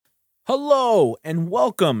Hello, and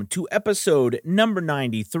welcome to episode number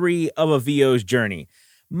 93 of A VO's Journey.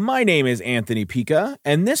 My name is Anthony Pica,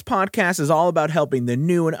 and this podcast is all about helping the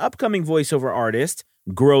new and upcoming voiceover artists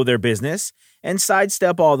grow their business and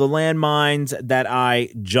sidestep all the landmines that I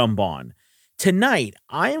jump on. Tonight,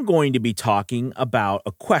 I am going to be talking about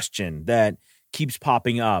a question that keeps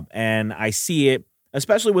popping up, and I see it,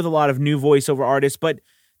 especially with a lot of new voiceover artists, but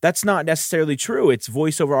that's not necessarily true. It's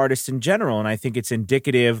voiceover artists in general, and I think it's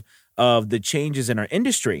indicative of the changes in our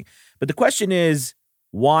industry. But the question is,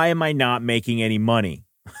 why am I not making any money?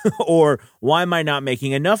 Or why am I not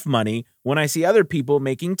making enough money when I see other people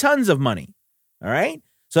making tons of money? All right?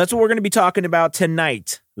 So that's what we're going to be talking about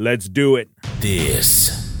tonight. Let's do it.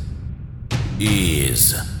 This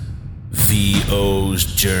is VO's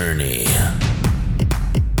Journey.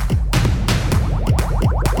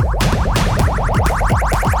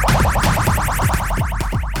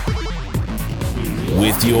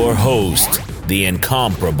 With your host, the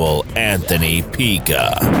incomparable Anthony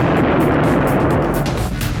Pica.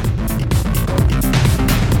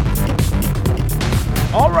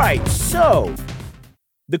 All right, so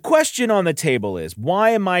the question on the table is, why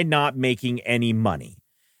am I not making any money?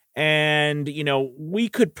 And, we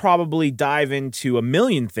could probably dive into a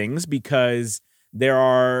million things because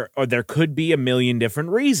there could be a million different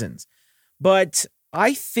reasons. But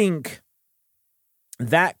I think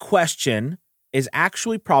that question is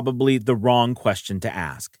actually probably the wrong question to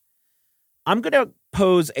ask. I'm going to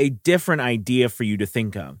pose a different idea for you to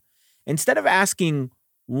think of. Instead of asking,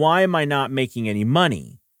 why am I not making any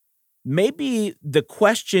money? Maybe the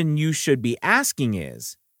question you should be asking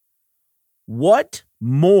is, what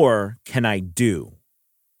more can I do?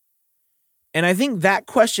 And I think that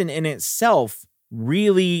question in itself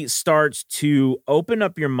really starts to open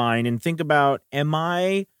up your mind and think about, am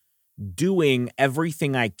I doing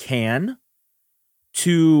everything I can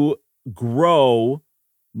to grow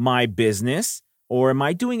my business, or am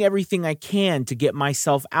I doing everything I can to get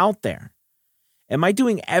myself out there? Am I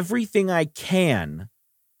doing everything I can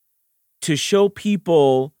to show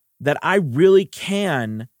people that I really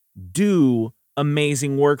can do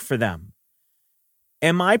amazing work for them?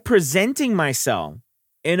 Am I presenting myself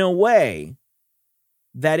in a way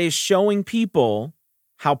that is showing people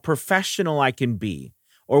how professional I can be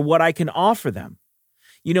or what I can offer them?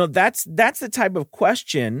 That's the type of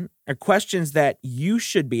question or questions that you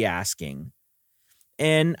should be asking.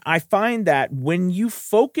 And I find that when you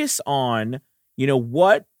focus on,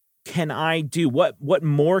 what can I do? What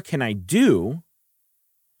more can I do?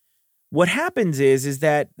 What happens is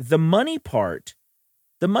that the money part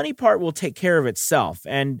will take care of itself.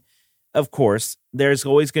 And of course, there's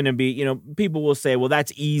always going to be, people will say, well,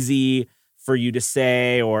 that's easy for you to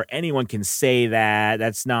say, or anyone can say that.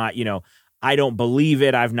 That's not, I don't believe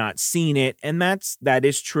it. I've not seen it. And that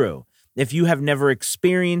is true. If you have never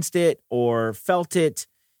experienced it or felt it,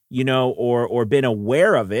 or been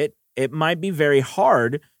aware of it, it might be very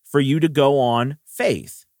hard for you to go on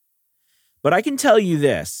faith. But I can tell you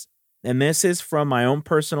this, and this is from my own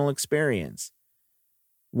personal experience.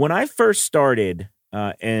 When I first started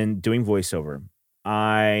in doing voiceover,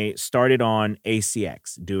 I started on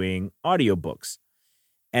ACX doing audiobooks.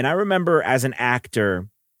 And I remember as an actor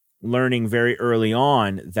learning very early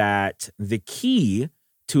on that the key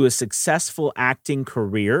to a successful acting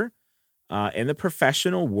career in the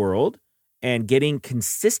professional world and getting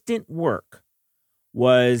consistent work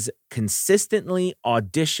was consistently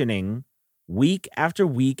auditioning week after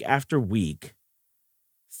week after week,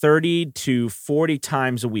 30 to 40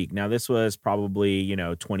 times a week. Now, this was probably,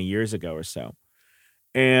 20 years ago or so.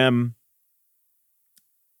 And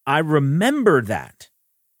I remember that.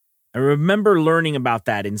 I remember learning about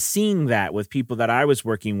that and seeing that with people that I was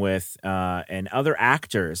working with and other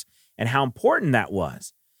actors and how important that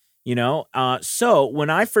was, So when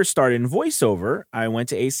I first started in voiceover, I went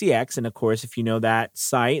to ACX. And of course, if you know that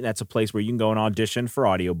site, that's a place where you can go and audition for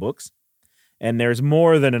audiobooks. And there's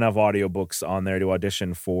more than enough audiobooks on there to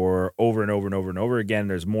audition for over and over and over and over again.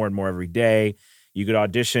 There's more and more every day. You could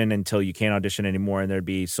audition until you can't audition anymore, and there'd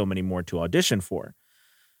be so many more to audition for.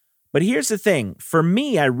 But here's the thing. For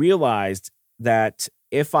me, I realized that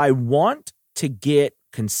if I want to get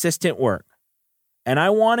consistent work and I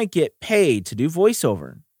want to get paid to do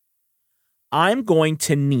voiceover, I'm going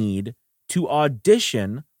to need to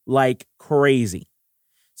audition like crazy.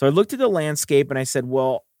 So I looked at the landscape and I said,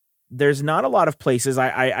 well, there's not a lot of places.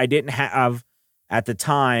 I didn't have at the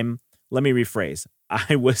time. Let me rephrase.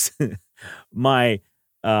 I was my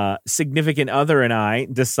significant other and I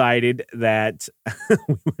decided that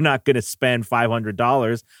we were not going to spend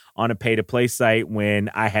 $500 on a pay-to-play site when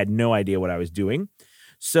I had no idea what I was doing.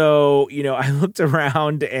 So, I looked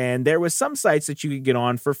around and there was some sites that you could get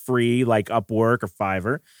on for free, like Upwork or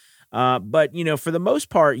Fiverr. But, for the most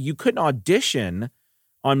part, you couldn't audition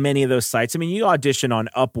on many of those sites. I mean, you audition on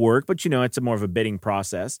Upwork, but, it's more of a bidding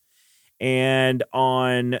process. And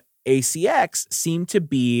on ACX seemed to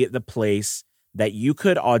be the place that you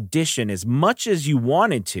could audition as much as you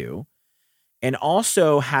wanted to, and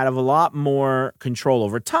also had a lot more control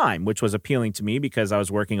over time, which was appealing to me because I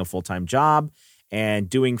was working a full-time job and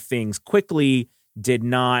doing things quickly did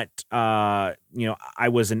not, I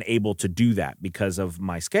wasn't able to do that because of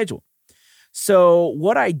my schedule. So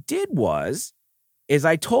what I did is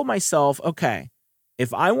I told myself, okay,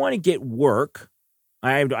 if I want to get work,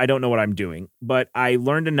 I don't know what I'm doing, but I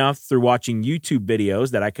learned enough through watching YouTube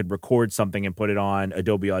videos that I could record something and put it on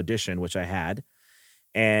Adobe Audition, which I had.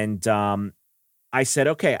 And I said,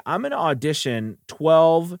 okay, I'm going to audition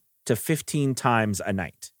 12 to 15 times a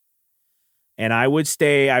night. And I would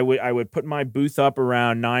put my booth up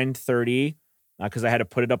around 9:30 because I had to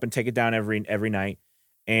put it up and take it down every night.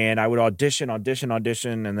 And I would audition,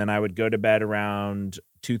 and then I would go to bed around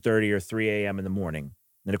 2:30 or 3 a.m. in the morning.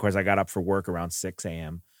 And, of course, I got up for work around 6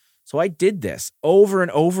 a.m. So I did this over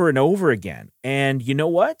and over and over again. And you know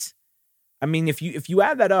what? I mean, if you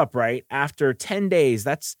add that up, right, after 10 days,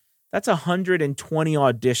 that's 120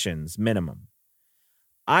 auditions minimum.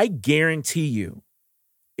 I guarantee you,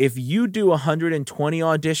 if you do 120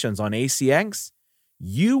 auditions on ACX,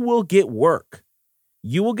 you will get work.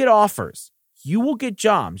 You will get offers. You will get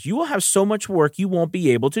jobs. You will have so much work, you won't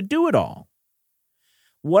be able to do it all.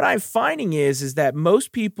 What I'm finding is that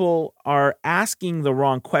most people are asking the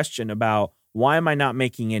wrong question about why am I not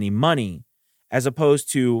making any money, as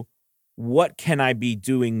opposed to what can I be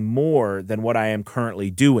doing more than what I am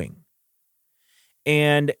currently doing.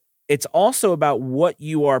 And it's also about what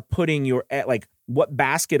you are putting what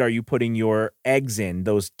basket are you putting your eggs in,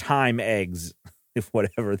 those time eggs, if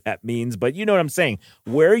whatever that means. But you know what I'm saying?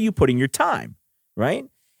 Where are you putting your time, right?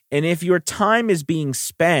 And if your time is being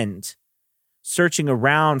spent searching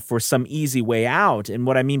around for some easy way out, and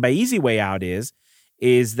what I mean by easy way out is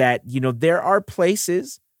that, there are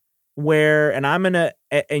places where,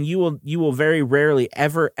 and you will very rarely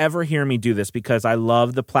ever hear me do this because I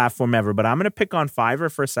love the platform ever, but I'm going to pick on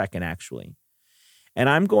Fiverr for a second, actually. And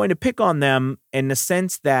I'm going to pick on them in the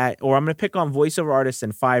sense that, or I'm going to pick on voiceover artists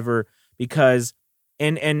and Fiverr because,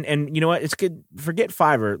 and you know what, it's good, forget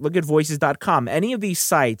Fiverr, look at voices.com, any of these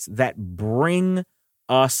sites that bring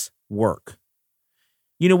us work.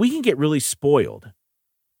 We can get really spoiled.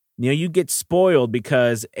 You get spoiled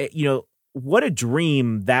because, what a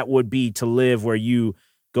dream that would be to live where you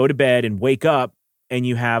go to bed and wake up and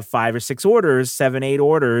you have 5 or 6 orders, 7, 8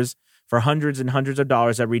 orders for hundreds and hundreds of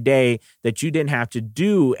dollars every day that you didn't have to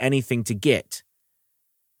do anything to get.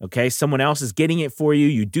 Okay, someone else is getting it for you.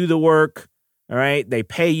 You do the work, all right? They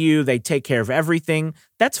pay you. They take care of everything.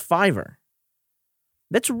 That's Fiverr.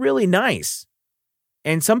 That's really nice.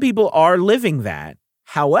 And some people are living that.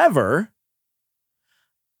 However,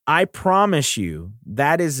 I promise you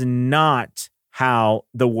that is not how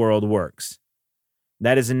the world works.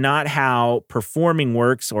 That is not how performing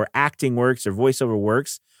works or acting works or voiceover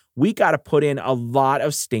works. We got to put in a lot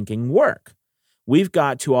of stinking work. We've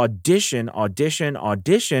got to audition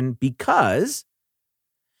because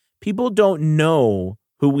people don't know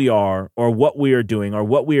who we are or what we are doing or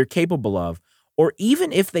what we are capable of. Or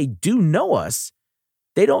even if they do know us,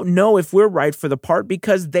 they don't know if we're right for the part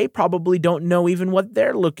because they probably don't know even what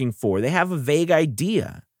they're looking for. They have a vague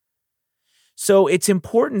idea. So it's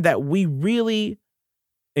important that we really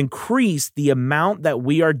increase the amount that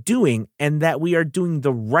we are doing and that we are doing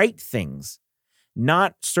the right things,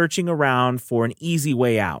 not searching around for an easy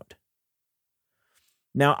way out.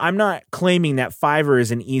 Now, I'm not claiming that Fiverr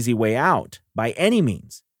is an easy way out by any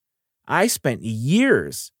means. I spent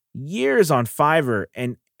years on Fiverr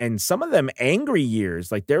and some of them angry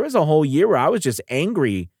years. Like there was a whole year where I was just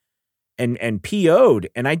angry and PO'd,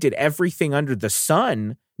 and I did everything under the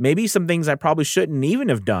sun. Maybe some things I probably shouldn't even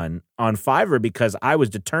have done on Fiverr because I was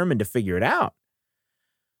determined to figure it out.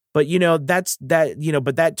 But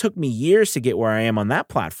but that took me years to get where I am on that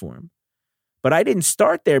platform. But I didn't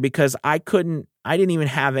start there because I didn't even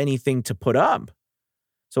have anything to put up.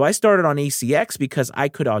 So I started on ACX because I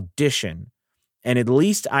could audition. And at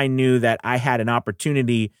least I knew that I had an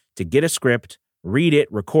opportunity to get a script, read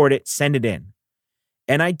it, record it, send it in.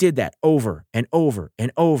 And I did that over and over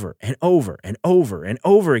and over and over and over and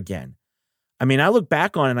over again. I mean, I look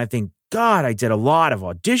back on it and I think, God, I did a lot of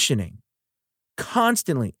auditioning.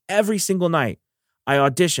 Constantly, every single night. I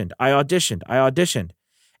auditioned.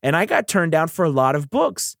 And I got turned down for a lot of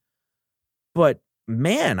books. But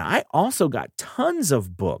man, I also got tons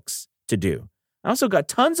of books to do. I also got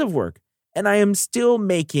tons of work, and I am still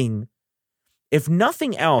making, if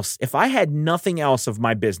nothing else, if I had nothing else of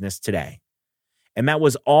my business today, and that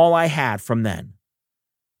was all I had from then,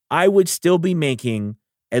 I would still be making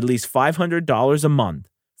at least $500 a month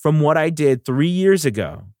from what I did 3 years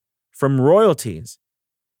ago, from royalties,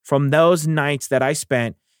 from those nights that I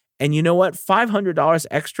spent. And you know what? $500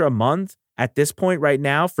 extra a month at this point right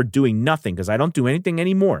now for doing nothing, because I don't do anything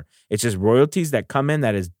anymore. It's just royalties that come in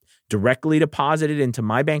that is directly deposited into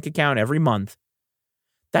my bank account every month.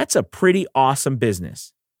 That's a pretty awesome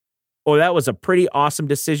business. Or that was a pretty awesome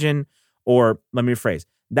decision. Or let me rephrase,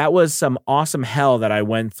 that was some awesome hell that I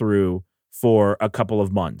went through for a couple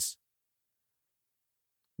of months.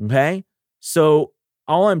 Okay? So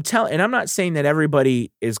all I'm telling, and I'm not saying that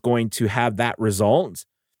everybody is going to have that result.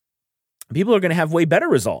 People are going to have way better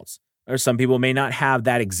results. Or some people may not have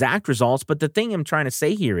that exact results. But the thing I'm trying to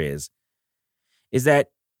say here is that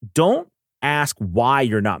don't ask why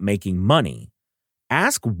you're not making money.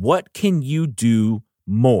 Ask what can you do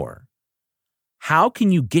more? How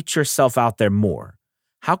can you get yourself out there more?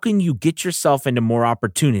 How can you get yourself into more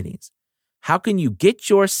opportunities? How can you get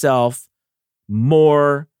yourself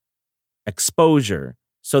more exposure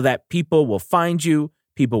so that people will find you,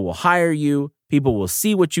 people will hire you, people will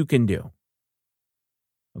see what you can do?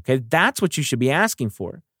 Okay, that's what you should be asking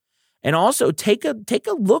for. And also take a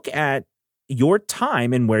look at your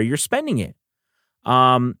time and where you're spending it.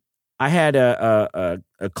 I had a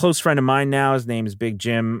close friend of mine now. His name is Big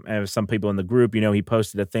Jim. Some people in the group, he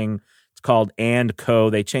posted a thing. It's called And Co.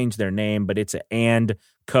 They changed their name, but it's a And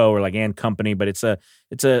Co. or like And Company. But it's a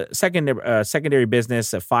secondary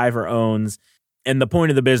business that Fiverr owns. And the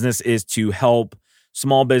point of the business is to help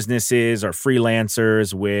small businesses or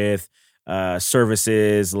freelancers with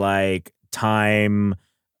services like time,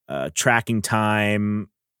 tracking time,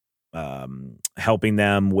 helping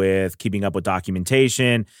them with keeping up with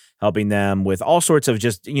documentation, helping them with all sorts of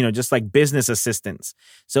just like business assistance.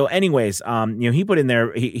 So anyways, he put in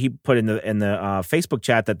there, he put in the Facebook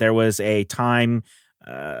chat that there was a time,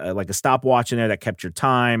 like a stopwatch in there that kept your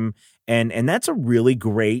time. And that's a really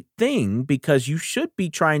great thing, because you should be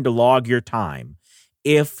trying to log your time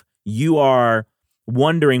if you are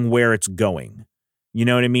wondering where it's going. You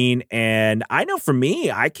know what I mean? And I know for me,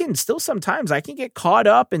 I can still sometimes get caught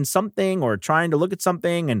up in something or trying to look at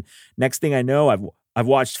something. And next thing I know, I've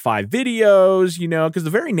watched 5 videos, because the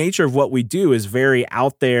very nature of what we do is very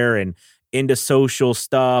out there and into social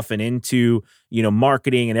stuff and into,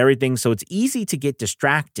 marketing and everything. So it's easy to get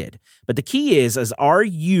distracted. But the key is are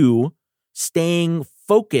you staying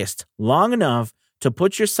focused long enough to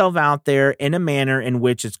put yourself out there in a manner in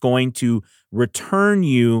which it's going to return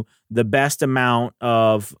you the best amount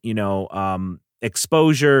of,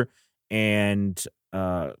 exposure and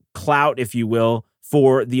clout, if you will,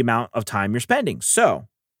 for the amount of time you're spending. So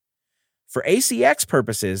for ACX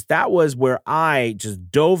purposes, that was where I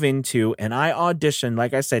just dove into, and I auditioned,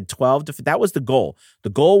 like I said, that was the goal. The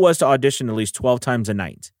goal was to audition at least 12 times a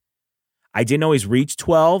night. I didn't always reach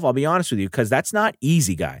 12, I'll be honest with you, because that's not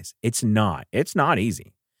easy, guys. It's not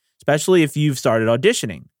easy, especially if you've started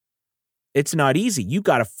auditioning. It's not easy. You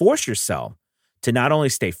got to force yourself to not only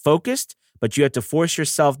stay focused, but you have to force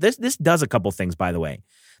yourself. This does a couple things, by the way.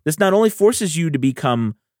 This not only forces you to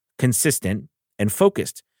become consistent and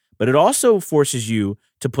focused, but it also forces you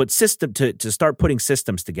to to start putting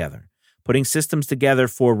systems together. Putting systems together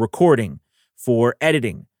for recording, for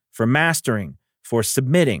editing, for mastering, for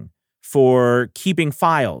submitting, for keeping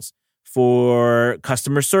files, for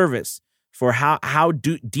customer service, for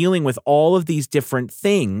dealing with all of these different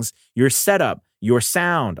things, your setup, your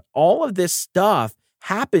sound, all of this stuff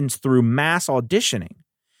happens through mass auditioning.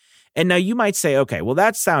 And now you might say, okay, well,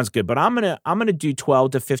 that sounds good, but I'm gonna do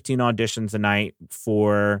 12 to 15 auditions a night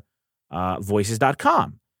for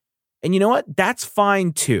voices.com. And you know what? That's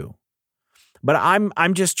fine too. But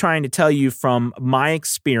I'm just trying to tell you from my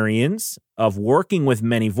experience of working with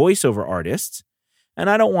many voiceover artists. And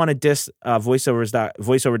I don't want to diss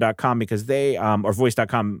voiceover.com because they or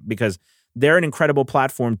voice.com because they're an incredible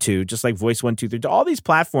platform too, just like Voice 123. All these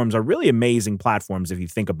platforms are really amazing platforms if you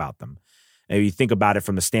think about them. If you think about it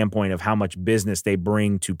from the standpoint of how much business they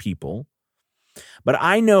bring to people. But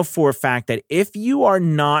I know for a fact that if you are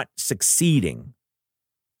not succeeding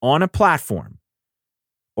on a platform,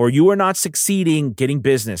 or you are not succeeding getting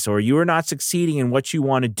business, or you are not succeeding in what you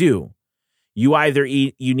want to do, you either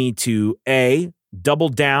you need to double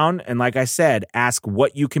down and, like I said, ask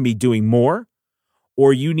what you can be doing more,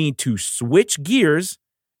 or you need to switch gears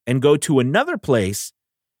and go to another place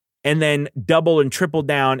and then double and triple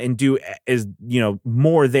down and do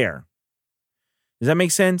more there. Does that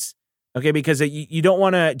make sense? Okay, because you don't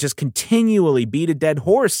want to just continually beat a dead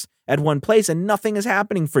horse at one place and nothing is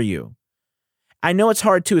happening for you. I know it's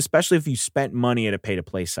hard too, especially if you spent money at a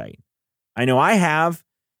pay-to-play site. I know I have,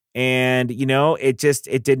 and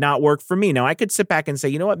it did not work for me. Now I could sit back and say,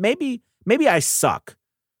 you know what, maybe I suck.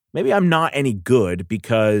 Maybe I'm not any good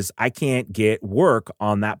because I can't get work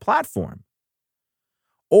on that platform.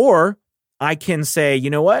 Or I can say, you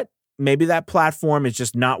know what, maybe that platform is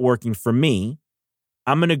just not working for me.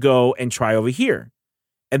 I'm going to go and try over here.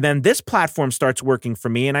 And then this platform starts working for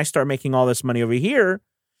me and I start making all this money over here.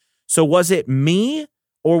 So was it me,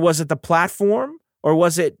 or was it the platform, or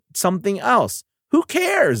was it something else? Who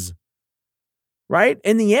cares? Right?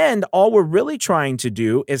 In the end, all we're really trying to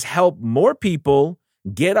do is help more people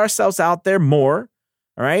get ourselves out there more,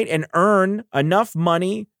 all right, and earn enough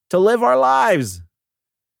money to live our lives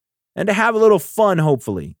and to have a little fun,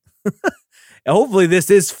 hopefully. Hopefully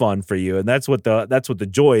this is fun for you, and that's what the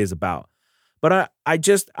joy is about. But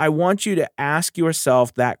I want you to ask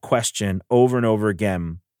yourself that question over and over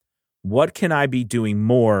again. What can I be doing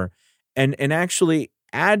more? And actually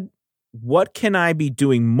add, what can I be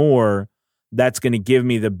doing more that's going to give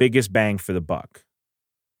me the biggest bang for the buck?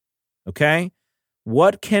 Okay?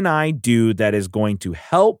 What can I do that is going to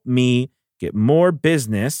help me get more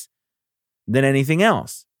business than anything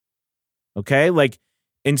else? Okay? Like,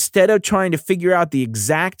 instead of trying to figure out the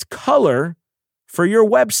exact color for your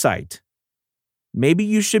website, maybe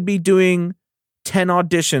you should be doing 10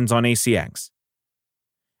 auditions on ACX.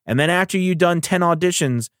 And then after you've done 10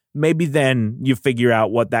 auditions, maybe then you figure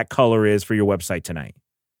out what that color is for your website tonight.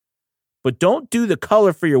 But don't do the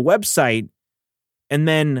color for your website and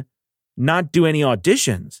then not do any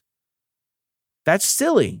auditions. That's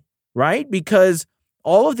silly, right? Because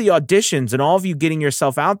all of the auditions and all of you getting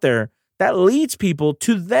yourself out there, that leads people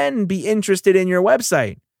to then be interested in your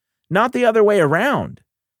website, not the other way around.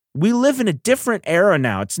 We live in a different era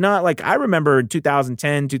now. It's not like I remember in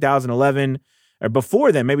 2010, 2011, or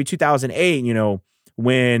before then, maybe 2008,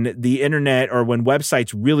 when the internet or when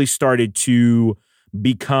websites really started to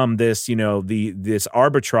become this, this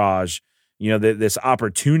arbitrage, this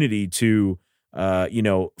opportunity to,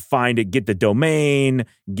 get the domain,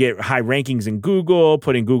 get high rankings in Google,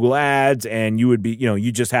 put in Google ads, and you would be,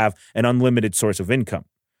 you just have an unlimited source of income,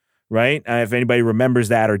 right? If anybody remembers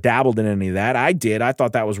that or dabbled in any of that, I did. I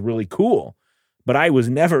thought that was really cool, but I was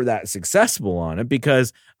never that successful on it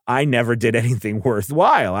because I never did anything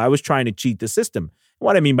worthwhile. I was trying to cheat the system.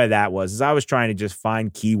 What I mean by that is I was trying to just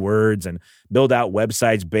find keywords and build out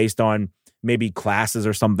websites based on maybe classes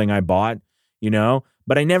or something I bought,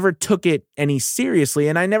 but I never took it any seriously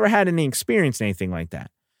and I never had any experience in anything like that.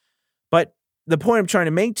 But the point I'm trying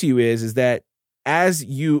to make to you is that as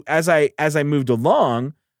I moved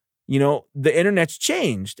along, the internet's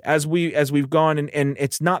changed as we've gone and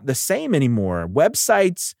it's not the same anymore.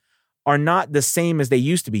 Websites are not the same as they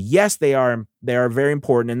used to be. Yes, they are very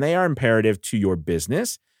important and they are imperative to your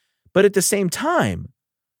business. But at the same time,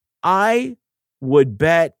 I would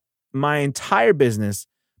bet my entire business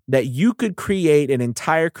that you could create an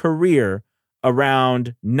entire career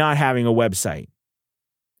around not having a website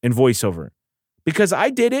and voiceover, because I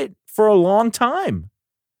did it for a long time.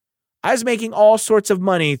 I was making all sorts of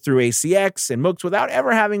money through ACX and MOOCs without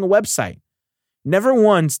ever having a website. Never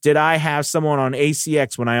once did I have someone on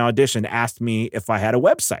ACX when I auditioned ask me if I had a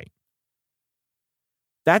website.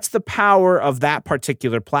 That's the power of that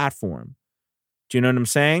particular platform. Do you know what I'm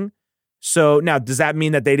saying? So now, does that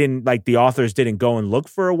mean that the authors didn't go and look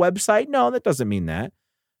for a website? No, that doesn't mean that.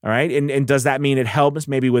 All right. And does that mean it helps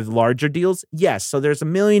maybe with larger deals? Yes. So there's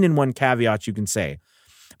 1,000,001 caveats you can say.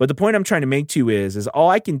 But the point I'm trying to make to you is all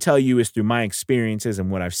I can tell you is through my experiences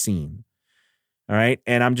and what I've seen. All right.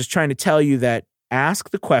 And I'm just trying to tell you that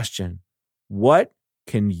ask the question, what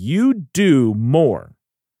can you do more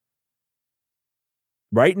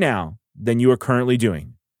right now than you are currently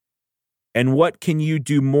doing? And what can you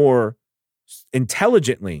do more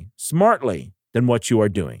intelligently, smartly than what you are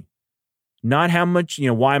doing? Not how much,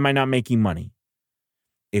 why am I not making money?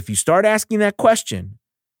 If you start asking that question,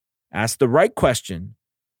 ask the right question,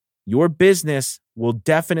 your business will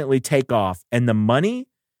definitely take off and the money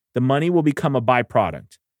will become a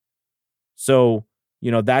byproduct. So,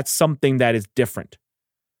 that's something that is different.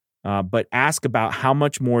 But ask about how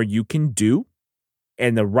much more you can do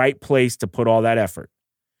and the right place to put all that effort.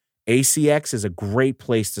 ACX is a great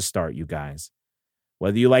place to start, you guys.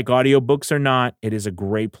 Whether you like audiobooks or not, it is a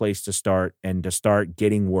great place to start and to start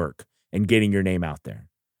getting work and getting your name out there.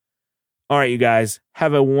 All right, you guys,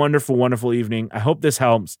 have a wonderful, wonderful evening. I hope this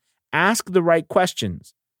helps. Ask the right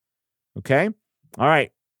questions. Okay? All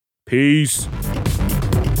right. Peace.